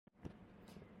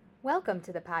Welcome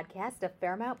to the podcast of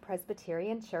Fairmount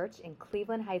Presbyterian Church in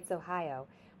Cleveland Heights, Ohio,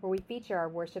 where we feature our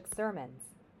worship sermons.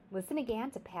 Listen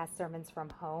again to past sermons from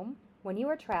home, when you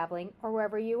are traveling, or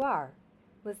wherever you are.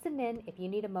 Listen in if you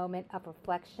need a moment of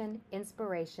reflection,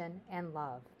 inspiration, and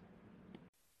love.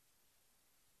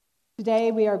 Today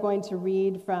we are going to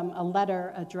read from a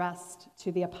letter addressed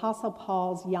to the Apostle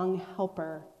Paul's young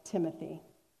helper, Timothy.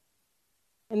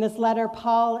 In this letter,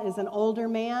 Paul is an older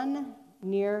man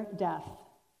near death.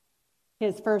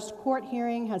 His first court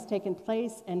hearing has taken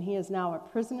place, and he is now a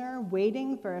prisoner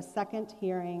waiting for a second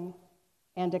hearing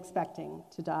and expecting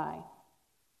to die.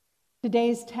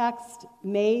 Today's text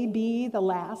may be the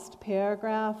last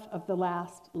paragraph of the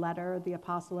last letter the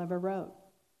apostle ever wrote.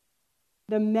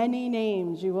 The many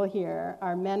names you will hear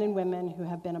are men and women who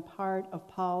have been a part of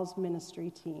Paul's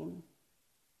ministry team.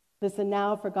 Listen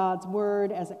now for God's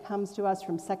word as it comes to us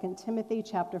from 2 Timothy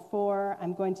chapter 4.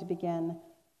 I'm going to begin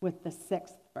with the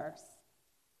 6th verse.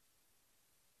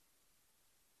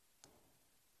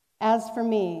 As for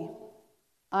me,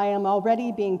 I am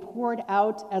already being poured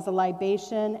out as a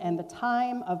libation, and the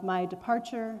time of my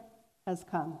departure has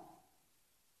come.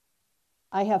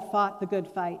 I have fought the good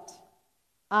fight.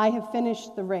 I have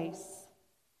finished the race.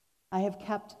 I have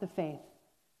kept the faith.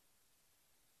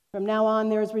 From now on,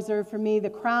 there is reserved for me the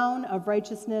crown of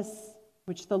righteousness,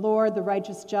 which the Lord, the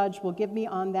righteous judge, will give me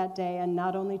on that day, and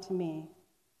not only to me,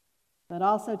 but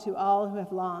also to all who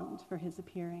have longed for his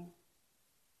appearing.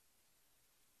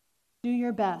 Do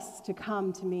your best to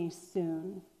come to me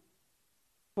soon.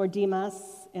 For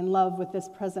Demas, in love with this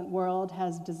present world,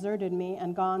 has deserted me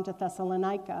and gone to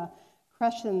Thessalonica.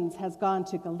 Crescens has gone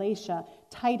to Galatia,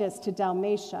 Titus to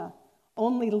Dalmatia.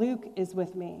 Only Luke is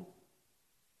with me.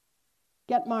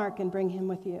 Get Mark and bring him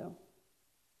with you,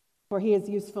 for he is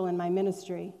useful in my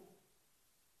ministry.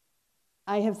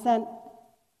 I have sent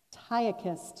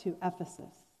Tychicus to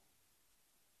Ephesus.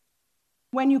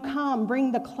 When you come,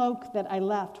 bring the cloak that I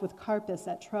left with Carpus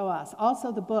at Troas,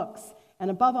 also the books, and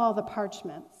above all the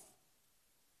parchments.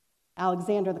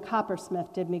 Alexander the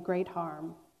coppersmith did me great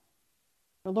harm.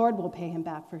 The Lord will pay him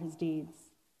back for his deeds.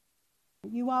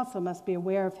 You also must be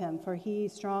aware of him, for he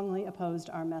strongly opposed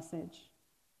our message.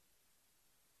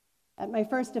 At my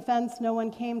first offense, no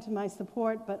one came to my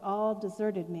support, but all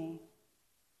deserted me.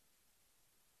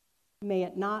 May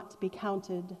it not be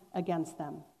counted against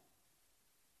them.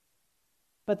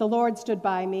 But the Lord stood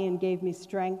by me and gave me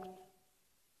strength,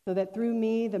 so that through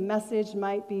me the message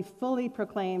might be fully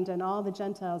proclaimed and all the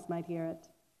Gentiles might hear it.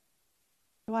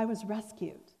 So I was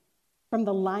rescued from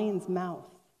the lion's mouth.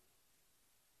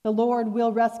 The Lord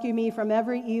will rescue me from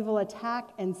every evil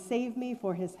attack and save me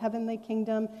for his heavenly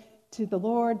kingdom. To the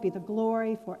Lord be the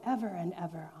glory forever and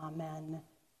ever. Amen.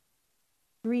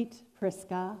 Greet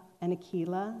Prisca and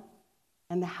Aquila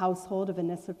and the household of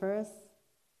Onesiphorus.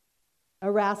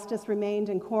 Erastus remained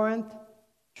in Corinth.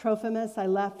 Trophimus I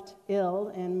left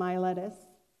ill in Miletus.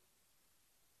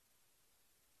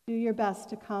 Do your best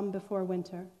to come before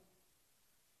winter.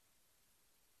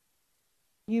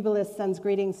 Eubulus sends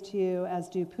greetings to you, as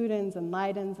do Pudens and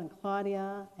Lydens and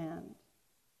Claudia and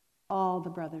all the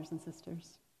brothers and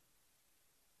sisters.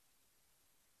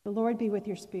 The Lord be with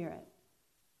your spirit.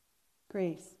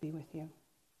 Grace be with you.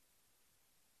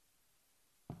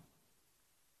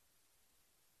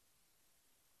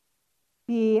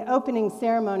 The opening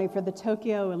ceremony for the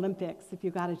Tokyo Olympics, if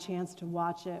you got a chance to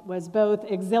watch it, was both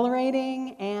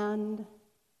exhilarating and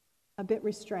a bit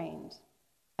restrained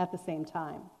at the same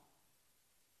time.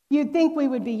 You'd think we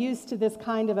would be used to this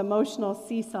kind of emotional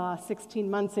seesaw 16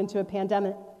 months into a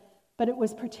pandemic, but it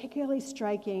was particularly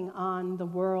striking on the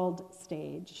world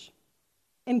stage.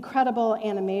 Incredible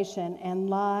animation and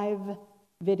live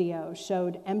video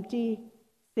showed empty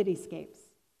cityscapes,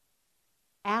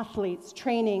 athletes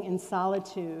training in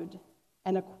solitude,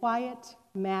 and a quiet,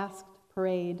 masked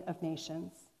parade of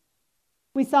nations.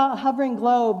 We saw a hovering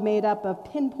globe made up of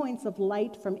pinpoints of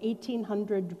light from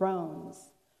 1,800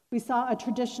 drones. We saw a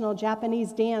traditional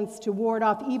Japanese dance to ward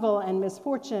off evil and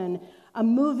misfortune, a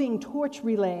moving torch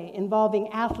relay involving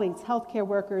athletes, healthcare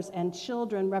workers, and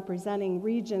children representing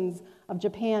regions of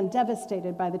Japan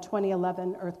devastated by the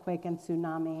 2011 earthquake and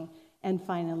tsunami. And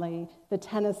finally, the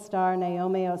tennis star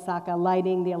Naomi Osaka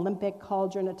lighting the Olympic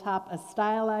cauldron atop a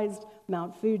stylized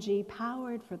Mount Fuji,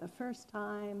 powered for the first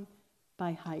time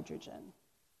by hydrogen.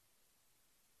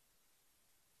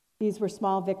 These were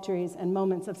small victories and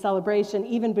moments of celebration,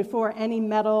 even before any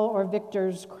medal or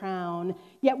victor's crown.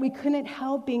 Yet we couldn't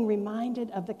help being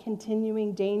reminded of the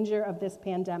continuing danger of this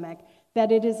pandemic,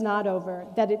 that it is not over,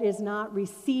 that it is not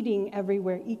receding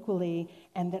everywhere equally,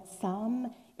 and that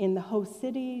some in the host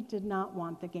city did not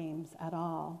want the games at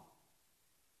all.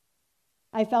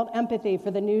 I felt empathy for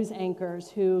the news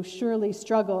anchors who surely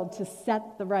struggled to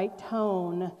set the right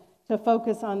tone, to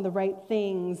focus on the right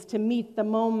things, to meet the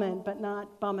moment but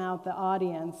not bum out the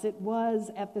audience. It was,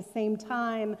 at the same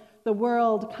time, the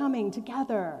world coming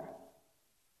together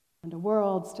and a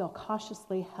world still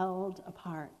cautiously held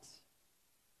apart,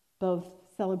 both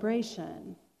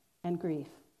celebration and grief.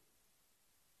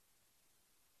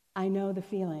 I know the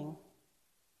feeling.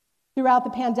 Throughout the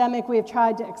pandemic, we have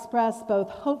tried to express both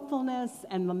hopefulness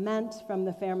and lament from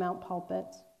the Fairmount pulpit.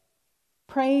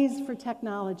 Praise for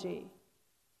technology,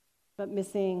 but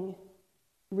missing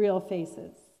real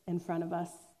faces in front of us.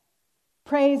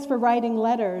 Praise for writing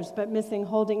letters, but missing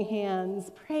holding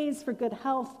hands. Praise for good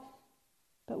health,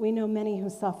 but we know many who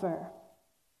suffer.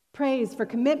 Praise for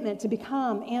commitment to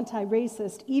become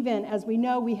anti-racist, even as we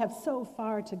know we have so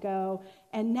far to go.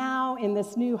 And now in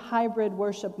this new hybrid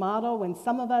worship model, when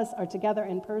some of us are together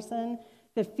in person,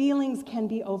 the feelings can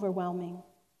be overwhelming.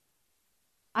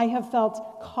 I have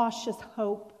felt cautious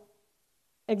hope,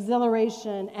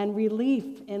 exhilaration, and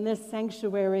relief in this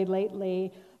sanctuary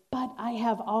lately, but I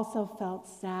have also felt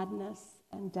sadness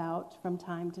and doubt from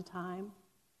time to time.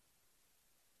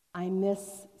 I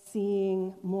miss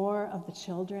seeing more of the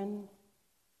children,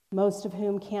 most of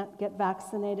whom can't get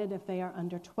vaccinated if they are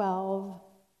under 12.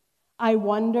 I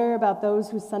wonder about those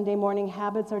whose Sunday morning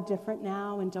habits are different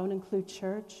now and don't include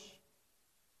church.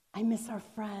 I miss our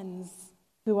friends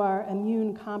who are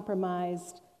immune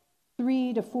compromised,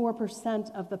 3 to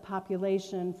 4% of the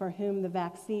population for whom the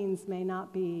vaccines may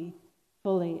not be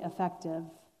fully effective.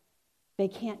 They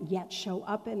can't yet show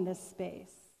up in this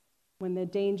space when the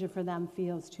danger for them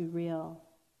feels too real.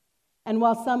 And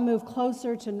while some move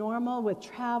closer to normal with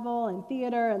travel and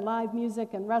theater and live music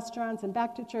and restaurants and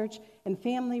back to church and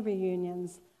family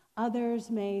reunions,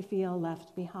 others may feel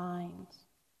left behind.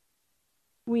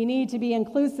 We need to be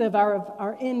inclusive of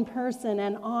our in-person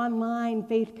and online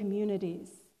faith communities.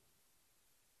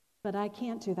 But I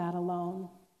can't do that alone.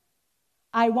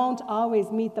 I won't always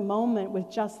meet the moment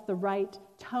with just the right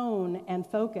tone and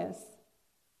focus.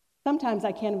 Sometimes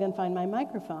I can't even find my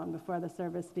microphone before the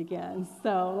service begins.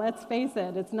 So let's face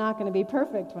it, it's not going to be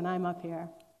perfect when I'm up here.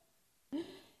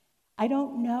 I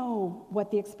don't know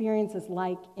what the experience is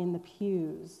like in the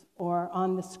pews or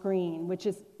on the screen, which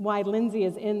is why Lindsay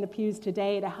is in the pews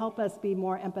today to help us be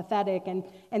more empathetic.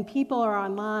 And people are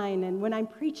online, and when I'm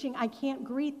preaching, I can't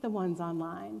greet the ones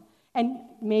online. And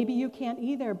maybe you can't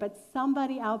either, but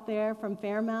somebody out there from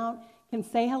Fairmount can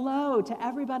say hello to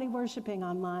everybody worshiping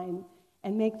online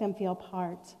and make them feel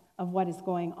part of what is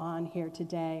going on here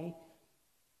today.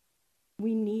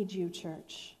 We need you,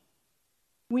 church.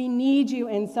 We need you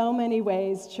in so many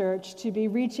ways, church, to be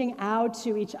reaching out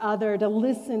to each other, to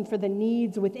listen for the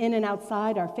needs within and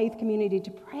outside our faith community,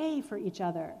 to pray for each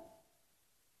other.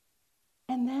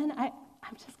 And then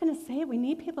I'm just going to say it, we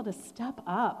need people to step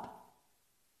up.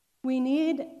 We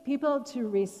need people to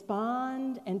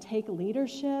respond and take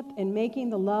leadership in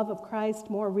making the love of Christ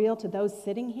more real to those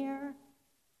sitting here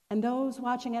and those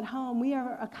watching at home. We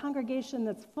are a congregation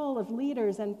that's full of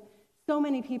leaders, and so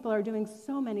many people are doing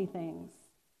so many things.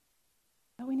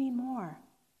 But we need more.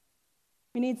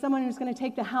 We need someone who's going to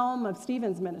take the helm of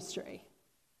Stephen's ministry.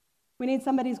 We need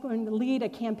somebody who's going to lead a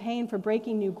campaign for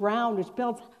Breaking New Ground, which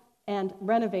builds and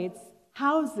renovates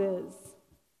houses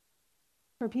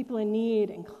for people in need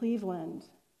in Cleveland.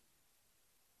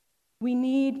 We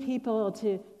need people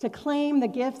to claim the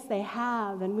gifts they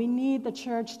have, and we need the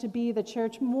church to be the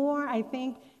church more, I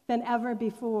think, than ever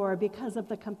before because of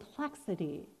the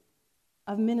complexity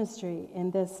of ministry in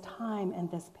this time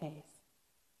and this pace.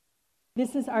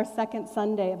 This is our second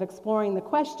Sunday of exploring the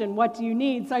question, what do you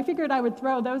need? So I figured I would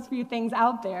throw those few things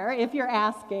out there if you're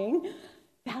asking.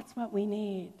 That's what we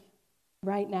need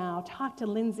right now. Talk to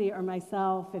Lindsay or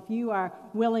myself if you are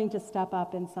willing to step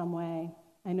up in some way.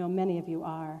 I know many of you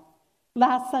are.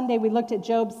 Last Sunday, we looked at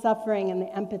Job's suffering and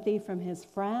the empathy from his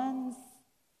friends.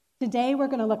 Today, we're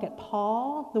going to look at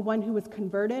Paul, the one who was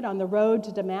converted on the road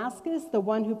to Damascus, the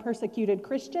one who persecuted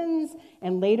Christians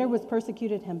and later was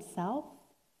persecuted himself.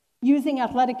 Using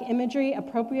athletic imagery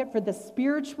appropriate for the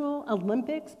spiritual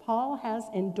Olympics Paul has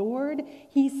endured,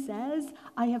 he says,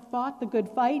 I have fought the good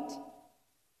fight.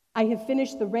 I have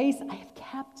finished the race. I have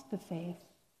kept the faith.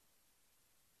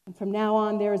 And from now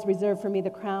on, there is reserved for me the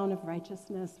crown of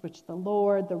righteousness, which the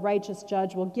Lord, the righteous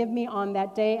judge, will give me on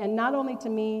that day, and not only to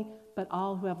me, but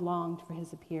all who have longed for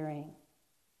his appearing.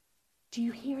 Do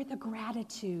you hear the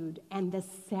gratitude and the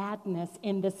sadness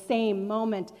in the same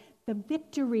moment? The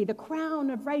victory, the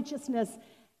crown of righteousness,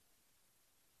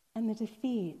 and the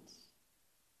defeat,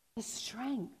 the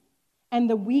strength and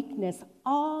the weakness,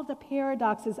 all the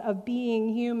paradoxes of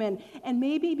being human. And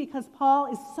maybe because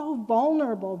Paul is so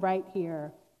vulnerable right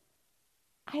here,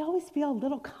 I always feel a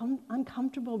little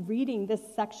uncomfortable reading this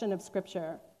section of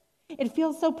Scripture. It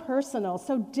feels so personal,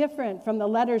 so different from the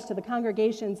letters to the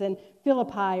congregations in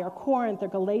Philippi or Corinth or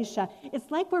Galatia.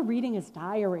 It's like we're reading his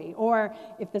diary, or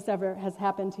if this ever has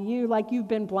happened to you, like you've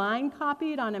been blind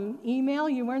copied on an email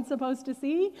you weren't supposed to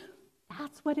see.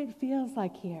 That's what it feels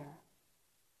like here.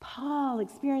 Paul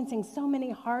experiencing so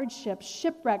many hardships,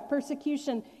 shipwreck,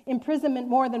 persecution, imprisonment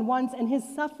more than once, and his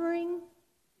suffering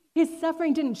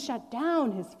didn't shut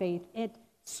down his faith. It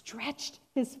stretched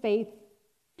his faith.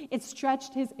 It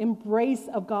stretched his embrace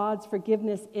of God's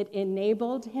forgiveness. It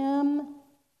enabled him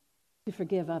to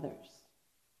forgive others.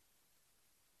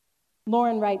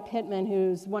 Lauren Wright Pittman,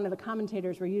 who's one of the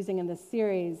commentators we're using in this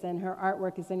series, and her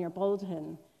artwork is in your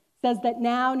bulletin, says that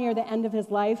now, near the end of his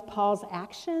life, Paul's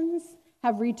actions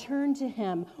have returned to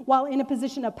him. While in a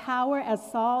position of power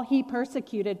as Saul, he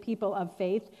persecuted people of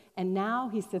faith, and now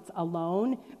he sits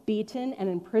alone, beaten, and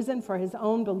in prison for his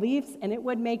own beliefs. And it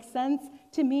would make sense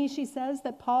to me, she says,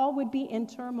 that Paul would be in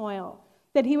turmoil,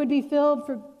 that he would be filled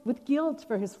with guilt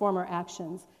for his former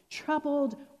actions,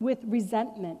 troubled with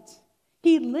resentment.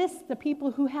 He lists the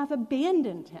people who have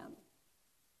abandoned him.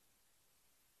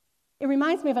 It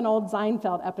reminds me of an old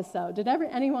Seinfeld episode. Did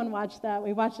anyone watch that?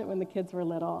 We watched it when the kids were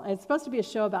little. It's supposed to be a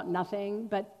show about nothing,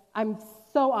 but I'm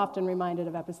so often reminded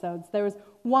of episodes. There was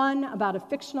one about a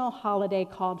fictional holiday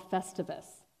called Festivus.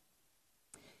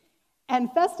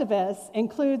 And Festivus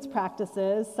includes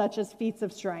practices such as feats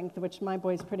of strength, which my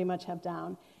boys pretty much have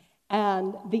down,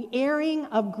 and the airing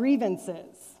of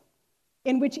grievances,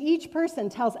 in which each person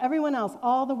tells everyone else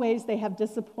all the ways they have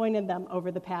disappointed them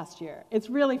over the past year.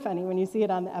 It's really funny when you see it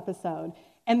on the episode.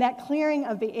 And that clearing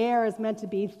of the air is meant to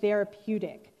be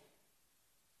therapeutic.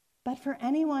 But for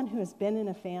anyone who has been in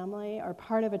a family or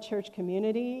part of a church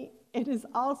community, it is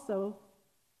also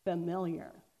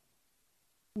familiar.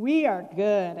 We are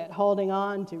good at holding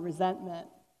on to resentment,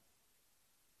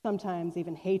 sometimes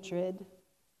even hatred,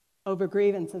 over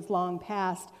grievances long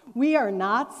past. We are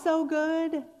not so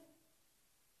good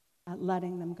at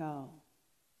letting them go.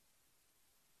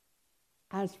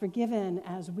 As forgiven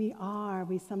as we are,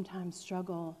 we sometimes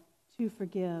struggle to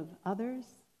forgive others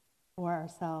or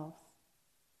ourselves.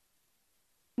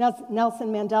 Nelson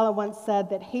Mandela once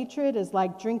said that hatred is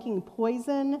like drinking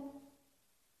poison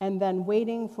and then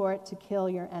waiting for it to kill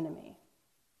your enemy.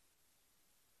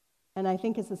 And I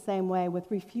think it's the same way with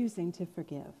refusing to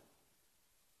forgive.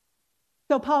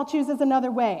 So Paul chooses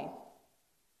another way.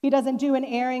 He doesn't do an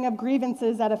airing of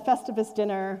grievances at a Festivus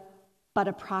dinner, but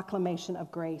a proclamation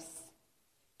of grace.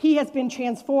 He has been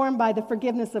transformed by the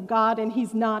forgiveness of God, and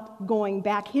he's not going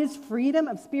back. His freedom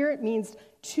of spirit means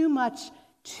too much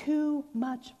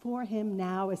for him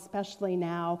now, especially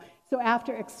now. So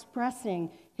after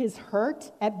expressing his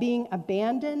hurt at being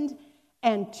abandoned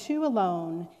and too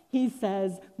alone, he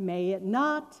says, "May it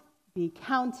not be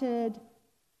counted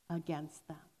against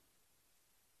them."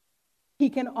 He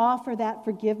can offer that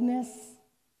forgiveness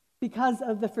because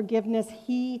of the forgiveness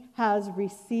he has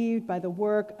received by the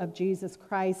work of Jesus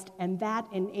Christ, and that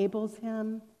enables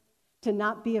him to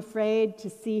not be afraid to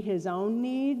see his own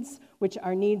needs, which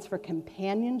are needs for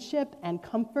companionship and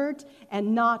comfort,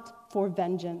 and not for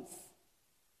vengeance.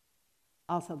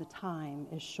 Also, the time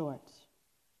is short.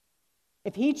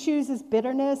 If he chooses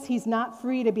bitterness, he's not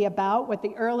free to be about what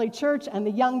the early church and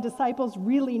the young disciples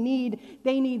really need.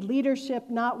 They need leadership,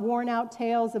 not worn-out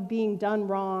tales of being done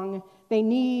wrong. They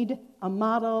need a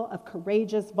model of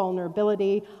courageous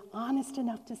vulnerability, honest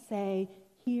enough to say,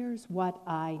 "Here's what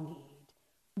I need."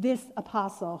 This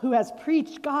apostle who has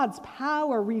preached God's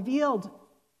power revealed,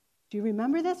 do you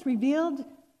remember this? Revealed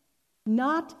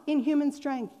not in human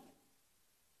strength,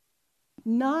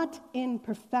 not in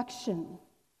perfection,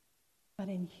 but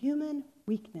in human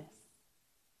weakness.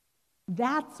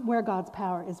 That's where God's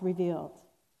power is revealed.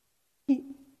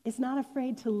 He is not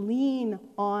afraid to lean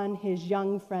on his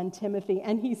young friend Timothy,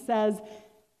 and he says,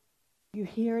 you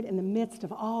hear it in the midst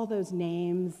of all those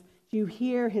names. Do you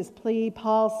hear his plea?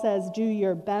 Paul says, "Do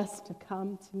your best to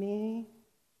come to me.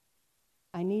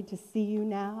 I need to see you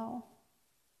now.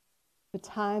 The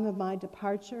time of my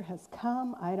departure has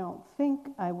come. I don't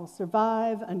think I will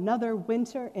survive another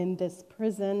winter in this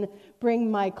prison. Bring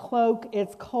my cloak,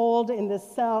 it's cold in this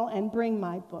cell, and bring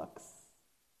my books."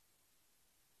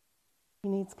 He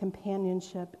needs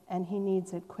companionship, and he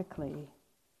needs it quickly.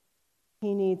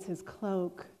 He needs his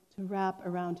cloak to wrap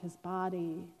around his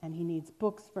body, and he needs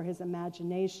books for his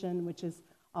imagination, which is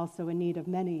also in need of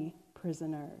many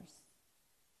prisoners.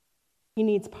 He He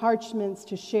needs parchments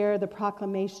to share the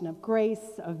proclamation of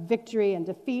grace, of victory and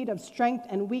defeat, of strength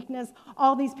and weakness,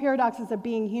 all these paradoxes of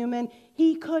being human.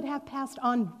 He could have passed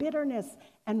on bitterness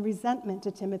and resentment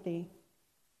to Timothy.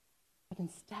 But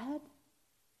instead,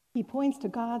 he points to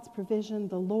God's provision.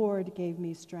 The Lord gave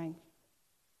me strength.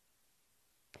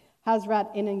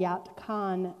 Hazrat Inayat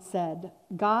Khan said,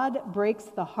 God breaks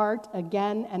the heart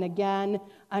again and again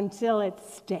until it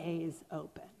stays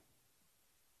open.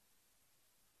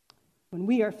 When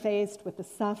we are faced with the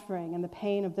suffering and the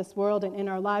pain of this world and in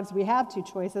our lives, we have two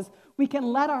choices. We can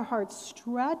let our hearts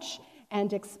stretch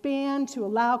and expand to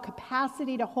allow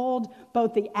capacity to hold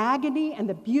both the agony and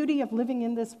the beauty of living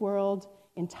in this world,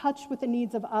 in touch with the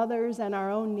needs of others and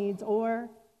our own needs, or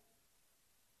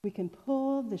we can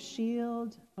pull the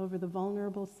shield over the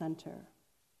vulnerable center.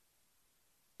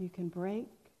 You can break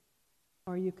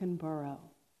or you can burrow.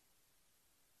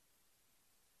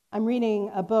 I'm reading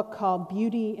a book called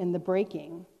Beauty in the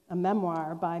Breaking, a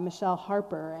memoir by Michelle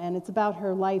Harper, and it's about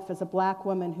her life as a Black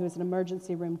woman who is an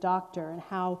emergency room doctor and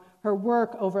how her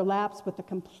work overlaps with the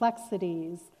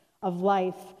complexities of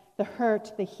life, the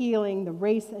hurt, the healing, the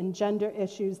race and gender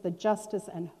issues, the justice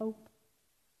and hope.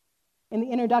 In the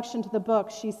introduction to the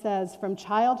book, she says, from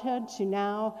childhood to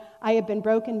now, I have been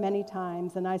broken many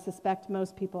times, and I suspect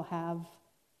most people have.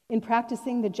 In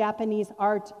practicing the Japanese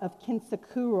art of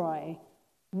kintsukuroi,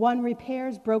 one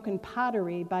repairs broken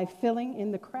pottery by filling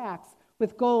in the cracks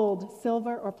with gold,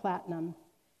 silver, or platinum.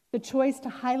 The choice to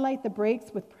highlight the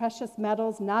breaks with precious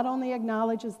metals not only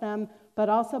acknowledges them, but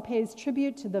also pays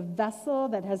tribute to the vessel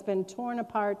that has been torn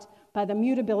apart by the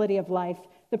mutability of life.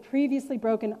 The previously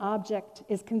broken object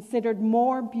is considered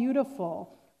more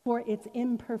beautiful for its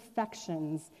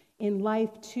imperfections. In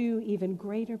life, too, even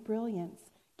greater brilliance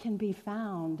can be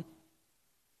found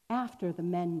after the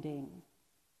mending.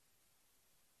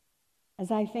 As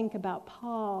I think about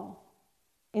Paul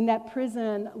in that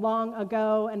prison long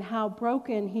ago and how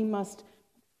broken he must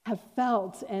have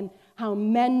felt and how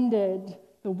mended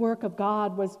the work of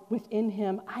God was within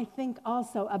him, I think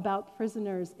also about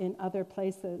prisoners in other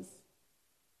places.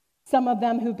 Some of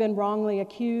them who've been wrongly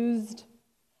accused,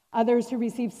 others who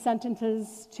received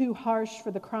sentences too harsh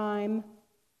for the crime,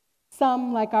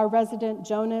 some, like our resident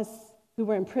Jonas, who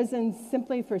were imprisoned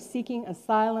simply for seeking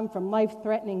asylum from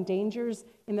life-threatening dangers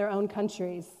in their own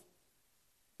countries.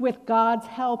 With God's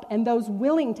help and those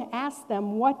willing to ask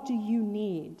them, what do you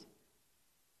need?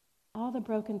 All the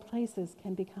broken places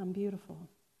can become beautiful.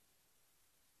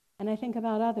 And I think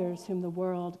about others whom the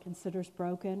world considers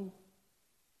broken,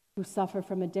 who suffer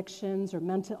from addictions or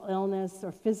mental illness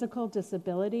or physical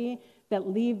disability that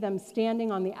leave them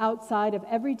standing on the outside of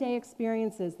everyday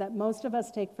experiences that most of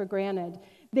us take for granted.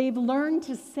 They've learned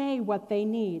to say what they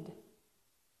need.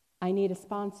 I need a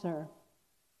sponsor.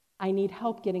 I need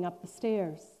help getting up the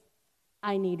stairs.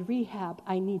 I need rehab.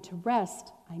 I need to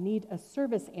rest. I need a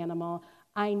service animal.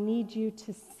 I need you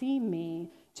to see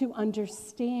me, to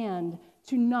understand,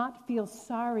 to not feel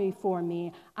sorry for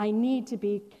me. I need to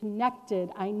be connected.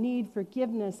 I need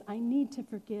forgiveness. I need to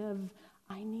forgive.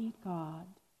 I need God.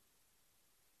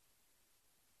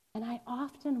 And I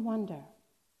often wonder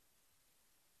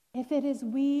if it is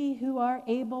we who are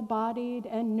able-bodied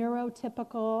and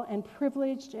neurotypical and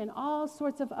privileged in all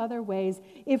sorts of other ways,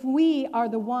 if we are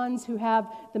the ones who have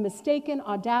the mistaken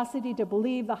audacity to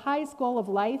believe the highest goal of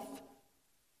life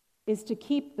is to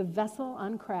keep the vessel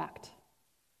uncracked,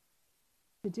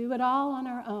 to do it all on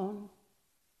our own,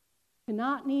 to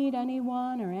not need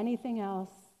anyone or anything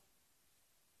else,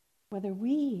 whether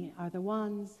we are the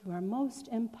ones who are most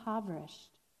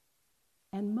impoverished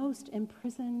and most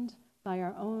imprisoned by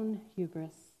our own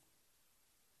hubris.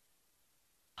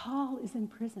 Paul is in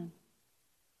prison,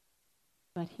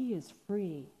 but he is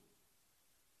free.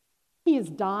 He is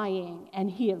dying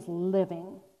and he is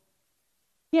living.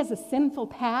 He has a sinful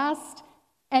past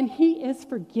and he is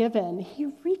forgiven. He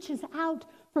reaches out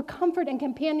for comfort and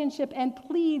companionship and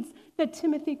pleads that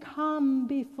Timothy come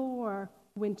before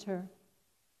winter.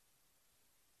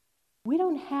 We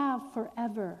don't have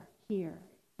forever here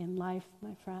in life,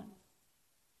 my friends.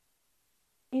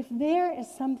 If there is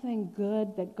something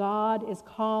good that God is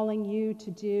calling you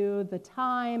to do, the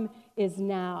time is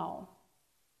now.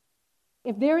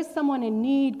 If there is someone in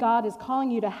need God is calling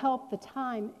you to help, the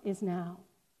time is now.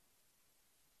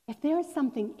 If there is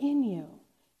something in you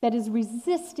that is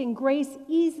resisting grace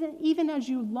even as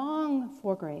you long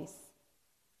for grace,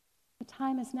 the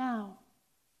time is now.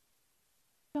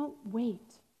 Don't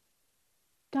wait.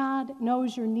 God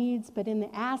knows your needs, but in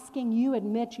the asking, you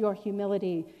admit your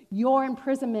humility, your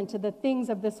imprisonment to the things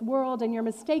of this world, and your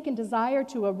mistaken desire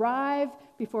to arrive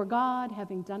before God,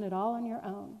 having done it all on your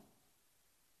own.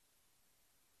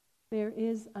 There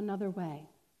is another way.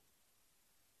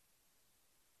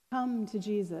 Come to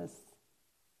Jesus.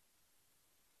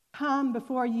 Come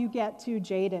before you get too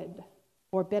jaded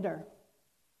or bitter.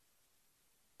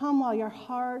 Come while your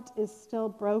heart is still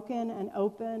broken and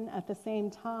open at the same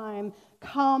time.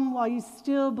 Come while you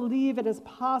still believe it is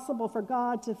possible for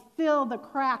God to fill the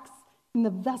cracks in the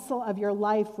vessel of your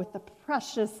life with the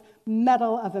precious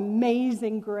metal of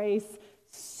amazing grace,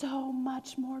 so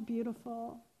much more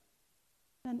beautiful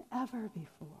than ever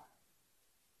before.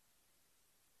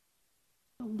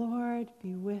 The Lord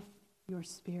be with your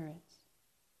spirit.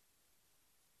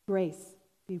 Grace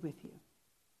be with you.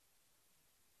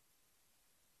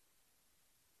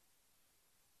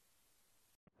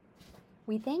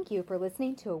 We thank you for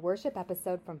listening to a worship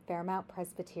episode from Fairmount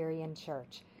Presbyterian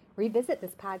Church. Revisit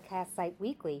this podcast site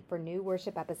weekly for new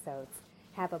worship episodes.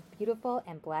 Have a beautiful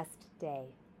and blessed day.